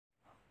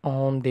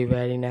On the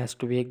very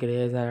next week,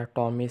 Grey's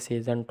Anatomy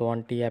Season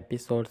 20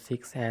 Episode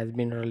 6 has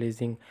been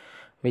releasing,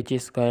 which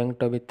is going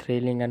to be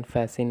thrilling and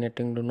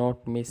fascinating. Do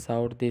not miss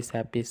out this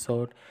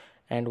episode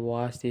and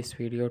watch this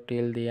video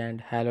till the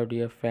end. Hello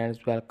dear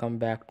friends, welcome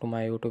back to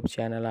my YouTube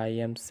channel. I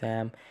am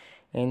Sam.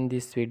 In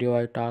this video,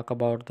 I talk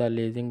about the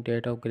releasing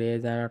date of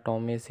Grey's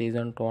Anatomy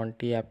Season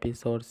 20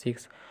 Episode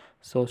 6.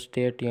 So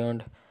stay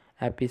tuned.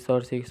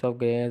 Episode 6 of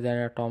Grey's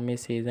Anatomy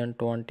Season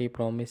 20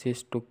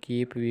 promises to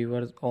keep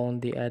viewers on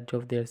the edge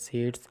of their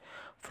seats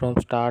from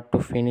start to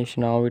finish.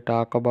 Now we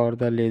talk about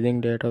the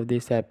releasing date of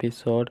this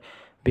episode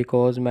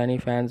because many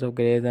fans of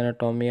Grey's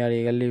Anatomy are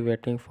eagerly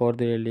waiting for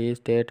the release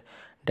date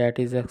that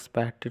is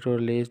expected to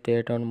release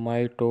date on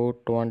May 2,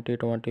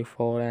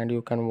 2024, and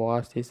you can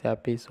watch this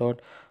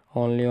episode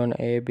only on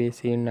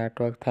ABC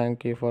network.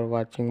 Thank you for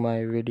watching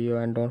my video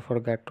and don't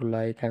forget to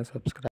like and subscribe.